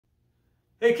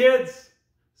Hey kids!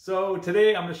 So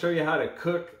today I'm going to show you how to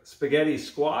cook spaghetti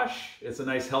squash. It's a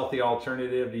nice healthy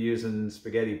alternative to using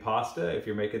spaghetti pasta if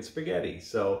you're making spaghetti.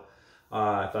 So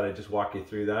I thought I'd just walk you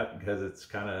through that because it's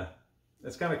kind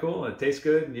of cool and it tastes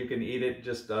good, and you can eat it,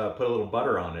 just put a little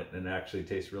butter on it, and it actually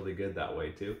tastes really good that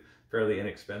way too. Fairly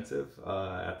inexpensive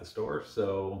at the store.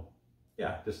 So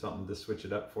yeah, just something to switch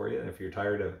it up for you if you're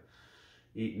tired of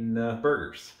eating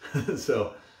burgers.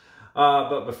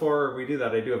 But before we do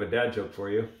that, I do have a dad joke for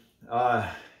you.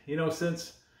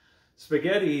 Since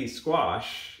spaghetti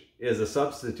squash is a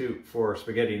substitute for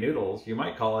spaghetti noodles, you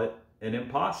might call it an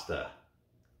impasta.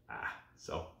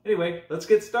 So anyway, let's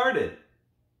get started.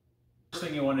 First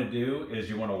thing you want to do is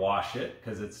you want to wash it,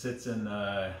 because it sits in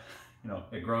the,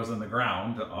 it grows in the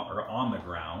ground or on the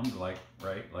ground, like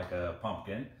a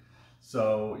pumpkin.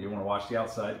 So you want to wash the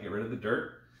outside, get rid of the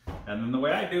dirt. And then the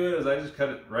way I do it is I just cut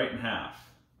it right in half.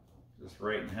 Just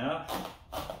right in half.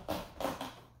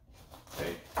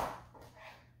 Okay.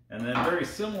 And then very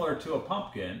similar to a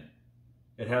pumpkin,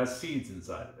 it has seeds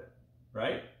inside of it,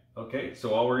 right? Okay,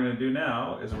 so all we're going to do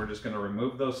now is we're just going to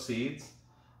remove those seeds.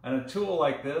 And a tool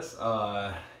like this,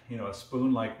 a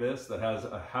spoon like this that has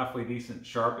a halfway decent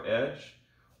sharp edge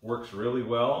works really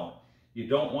well. You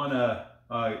don't want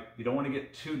to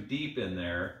get too deep in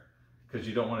there, because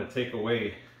you don't want to take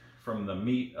away from the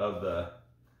meat of the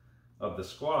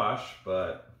squash,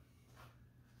 but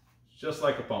it's just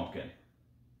like a pumpkin.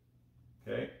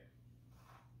 Okay,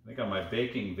 I think on my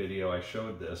baking video I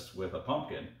showed this with a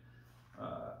pumpkin,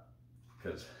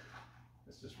 because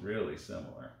it's just really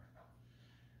similar.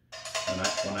 And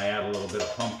when I add a little bit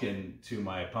of pumpkin to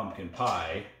my pumpkin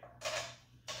pie,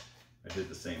 I did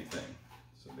the same thing.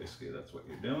 So basically that's what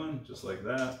you're doing, just like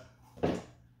that.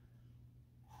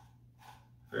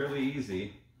 Fairly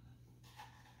easy.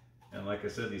 And like I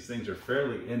said, these things are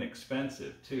fairly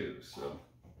inexpensive too, so,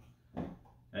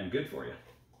 and good for you.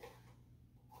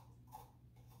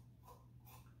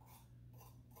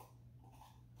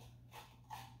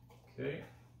 Okay.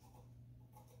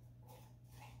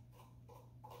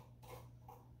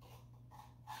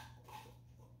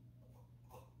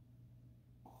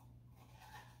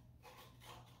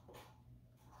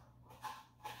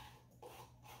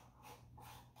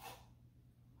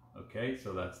 Okay,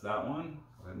 so that's that one.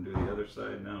 Go ahead and do the other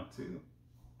side now too.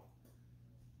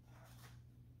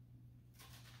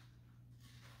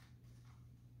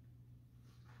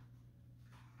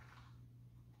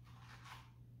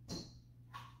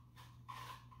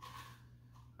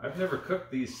 I've never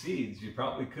cooked these seeds. You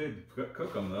probably could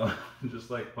cook them though,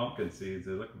 just like pumpkin seeds.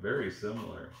 They look very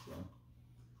similar. So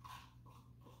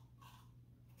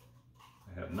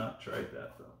I have not tried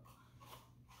that though.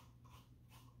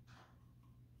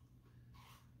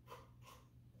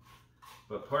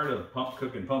 But part of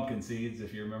cooking pumpkin seeds,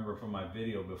 if you remember from my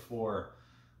video before,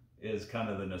 is kind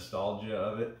of the nostalgia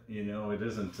of it. It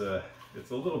isn't,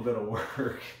 it's a little bit of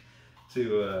work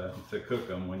to cook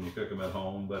them when you cook them at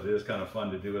home, but it is kind of fun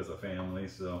to do as a family.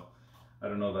 So I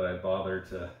don't know that I'd bother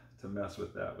to mess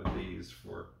with that with these,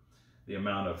 for the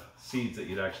amount of seeds that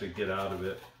you'd actually get out of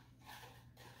it.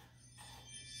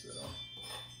 So.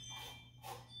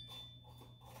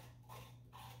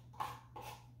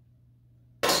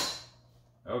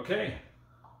 Okay,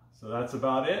 so that's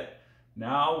about it.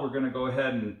 Now we're going to go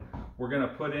ahead and we're going to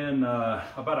put in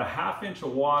about a ½ inch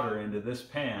of water into this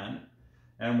pan,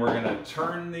 and we're going to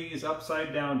turn these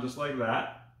upside down just like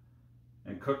that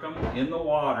and cook them in the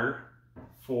water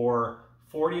for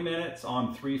 40 minutes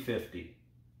on 350.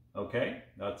 Okay,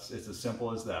 it's as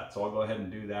simple as that. So I'll go ahead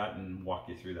and do that and walk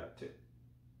you through that too.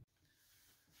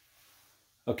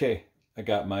 Okay, I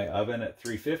got my oven at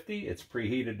 350. It's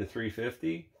preheated to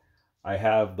 350. I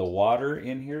have the water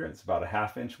in here. It's about a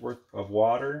 ½ inch worth of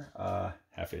water, about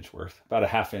a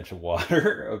 ½ inch of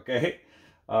water, okay,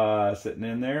 sitting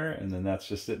in there, and then that's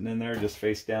just sitting in there, just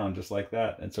face down, just like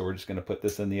that. And so we're just going to put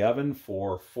this in the oven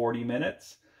for 40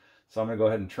 minutes. So I'm going to go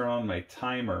ahead and turn on my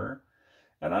timer.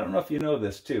 And I don't know if you know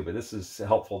this too, but this is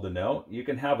helpful to know. You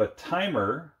can have a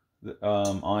timer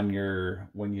on your,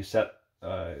 when you set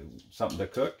something to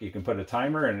cook, you can put a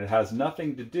timer, and it has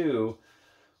nothing to do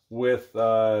with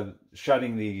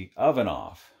shutting the oven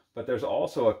off. But there's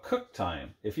also a cook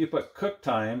time. If you put cook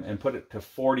time and put it to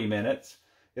 40 minutes,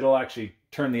 it'll actually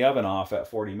turn the oven off at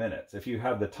 40 minutes. If you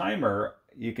have the timer,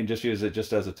 you can just use it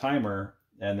just as a timer,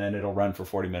 and then it'll run for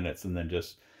 40 minutes and then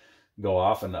just go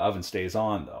off, and the oven stays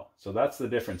on though. So that's the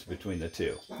difference between the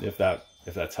two, if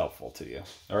that's helpful to you.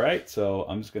 All right, so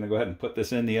I'm just going to go ahead and put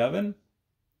this in the oven.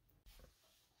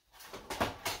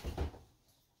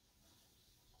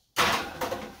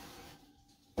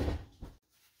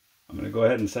 I'm going to go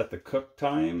ahead and set the cook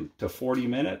time to 40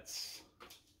 minutes.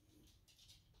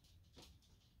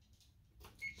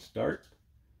 start.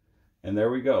 And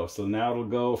there we go. So now it'll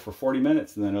go for 40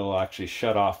 minutes and then it'll actually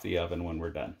shut off the oven when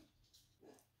we're done.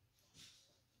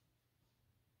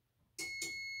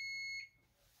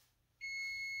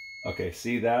 Okay,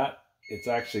 see that? It's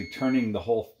actually turning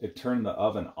it turned the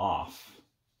oven off,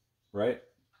 right?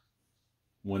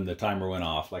 When the timer went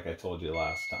off, like I told you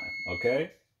last time,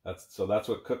 okay? That's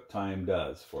what cook time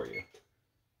does for you.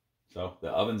 So the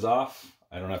oven's off.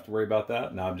 I don't have to worry about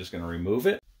that. Now I'm just gonna remove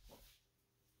it.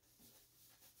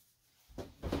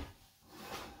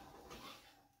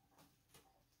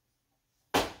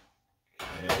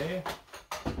 Okay.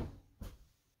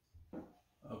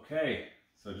 Okay,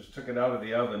 so just took it out of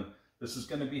the oven. This is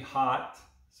gonna be hot,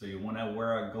 so you wanna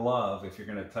wear a glove if you're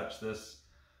gonna touch this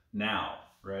now,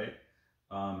 right?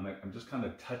 And I'm just kind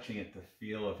of touching it to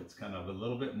feel if it's kind of a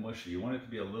little bit mushy. You want it to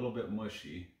be a little bit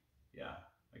mushy. Yeah,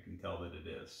 I can tell that it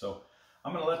is. So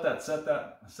I'm gonna let that set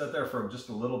there for just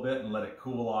a little bit and let it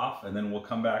cool off, and then we'll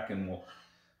come back and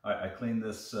I clean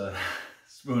this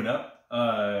spoon up.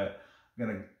 I'm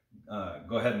gonna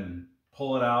go ahead and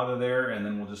pull it out of there, and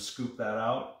then we'll just scoop that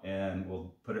out and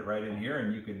we'll put it right in here.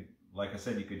 And you could, like I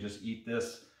said, you could just eat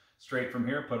this straight from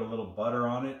here, put a little butter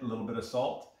on it, a little bit of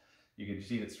salt. You could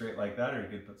just eat it straight like that, or you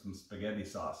could put some spaghetti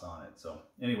sauce on it. So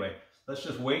anyway, let's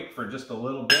just wait for just a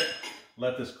little bit,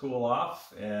 let this cool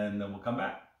off, and then we'll come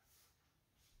back.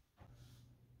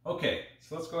 Okay,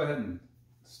 so let's go ahead and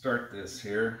start this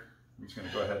here. I'm just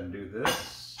gonna go ahead and do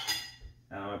this.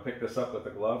 And I'm gonna pick this up with the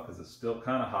glove because it's still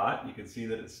kind of hot. You can see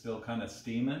that it's still kind of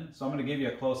steaming. So I'm gonna give you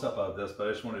a close-up of this, but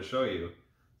I just wanted to show you.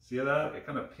 See that? It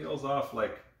kind of peels off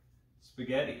like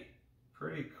spaghetti.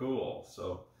 Pretty cool.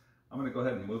 So I'm going to go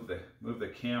ahead and move the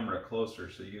camera closer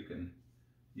so you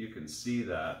can see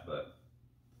that, but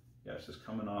yeah, it's just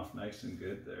coming off nice and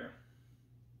good there.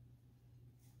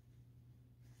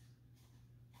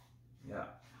 Yeah.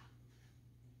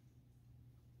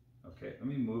 Okay, let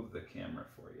me move the camera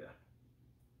for you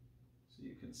so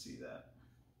you can see that.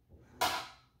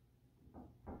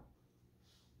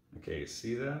 Okay,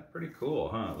 see that? Pretty cool,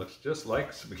 huh? It looks just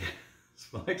like spaghetti.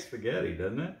 It's like spaghetti,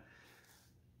 doesn't it?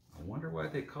 I wonder why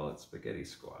they call it spaghetti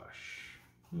squash.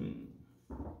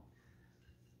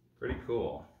 Pretty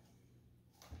cool.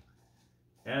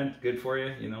 And good for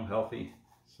you, you know, healthy.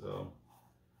 So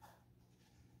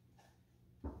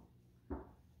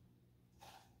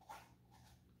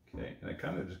okay, and it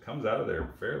kind of just comes out of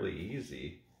there fairly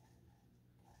easy.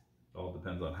 It all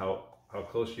depends on how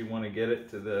close you want to get it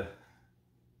to the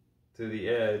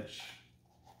edge.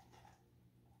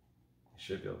 You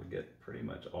should be able to get pretty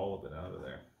much all of it out of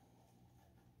there.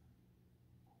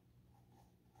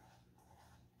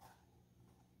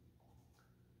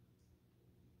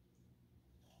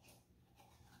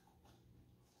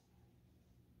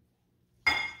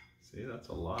 See, that's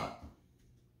a lot.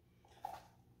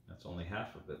 That's only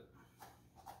half of it.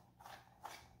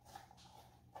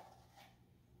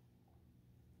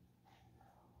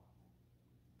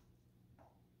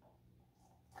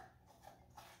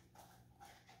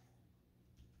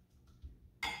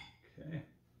 Okay.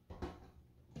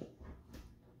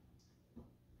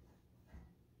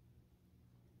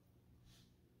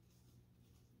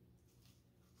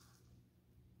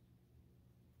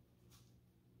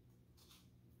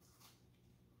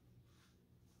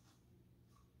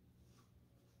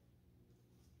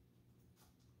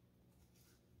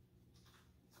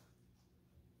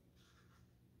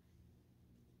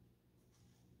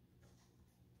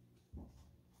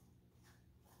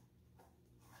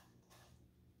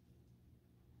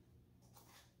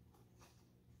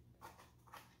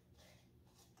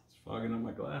 Fogging up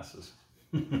my glasses.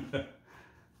 See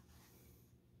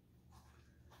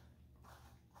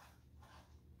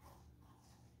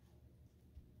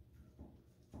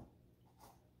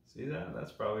that?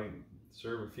 That's probably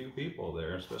serve a few people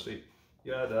there, especially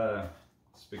you add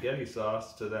spaghetti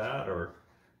sauce to that or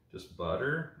just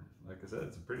butter. Like I said,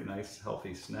 it's a pretty nice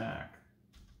healthy snack.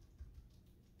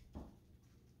 A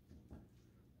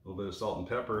little bit of salt and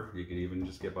pepper, you could even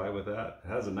just get by with that. It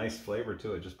has a nice flavor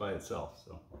to it just by itself.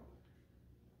 So.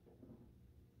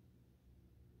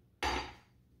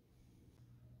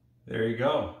 There you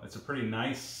go. It's a pretty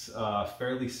nice,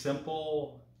 fairly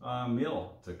simple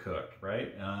meal to cook,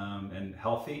 right? And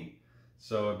healthy.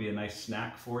 So it'd be a nice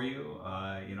snack for you.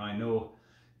 You know, I know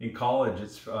in college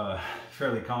it's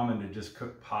fairly common to just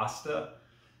cook pasta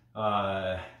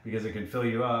because it can fill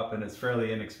you up and it's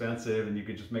fairly inexpensive, and you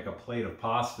could just make a plate of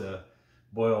pasta,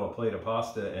 boil a plate of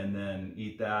pasta, and then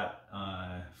eat that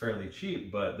fairly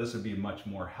cheap. But this would be a much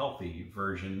more healthy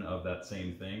version of that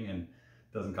same thing, and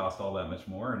doesn't cost all that much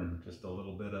more, and just a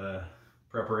little bit of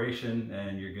preparation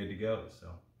and you're good to go. So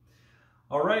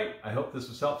all right, I I hope this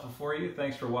was helpful for you.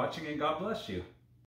 Thanks for watching, and God bless you.